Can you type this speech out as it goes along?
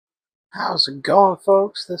How's it going,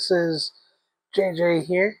 folks? This is JJ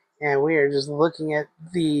here, and we are just looking at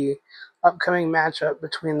the upcoming matchup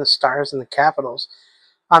between the Stars and the Capitals.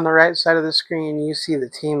 On the right side of the screen, you see the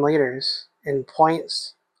team leaders in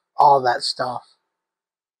points, all that stuff.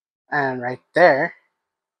 And right there,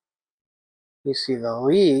 you see the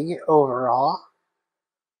league overall.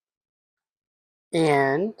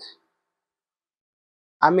 And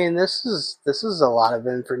this is a lot of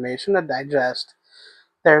information to digest.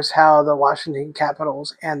 There's how the Washington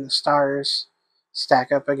Capitals and the Stars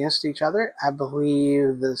stack up against each other. I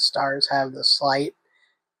believe the Stars have the slight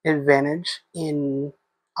advantage in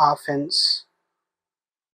offense.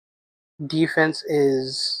 Defense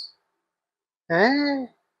is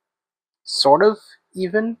sort of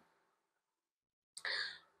even,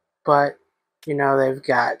 but they've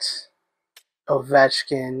got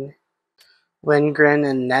Ovechkin, Lindgren,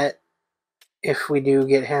 and net. If we do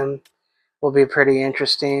get him, will be pretty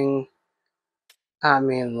interesting. I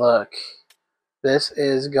mean, look, this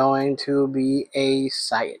is going to be a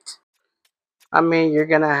sight. I mean, you're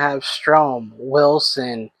going to have Strome,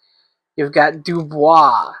 Wilson, you've got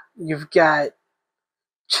Dubois, you've got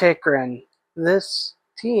Chikrin. This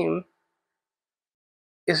team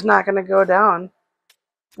is not going to go down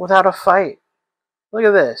without a fight. Look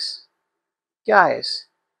at this. Guys,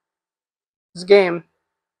 this game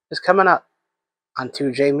is coming up on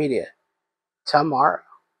 2J Media tomorrow.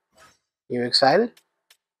 You excited?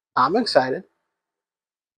 I'm excited.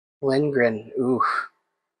 Lindgren, oof.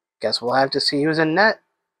 Guess we'll have to see who's in net.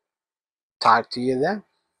 Talk to you then.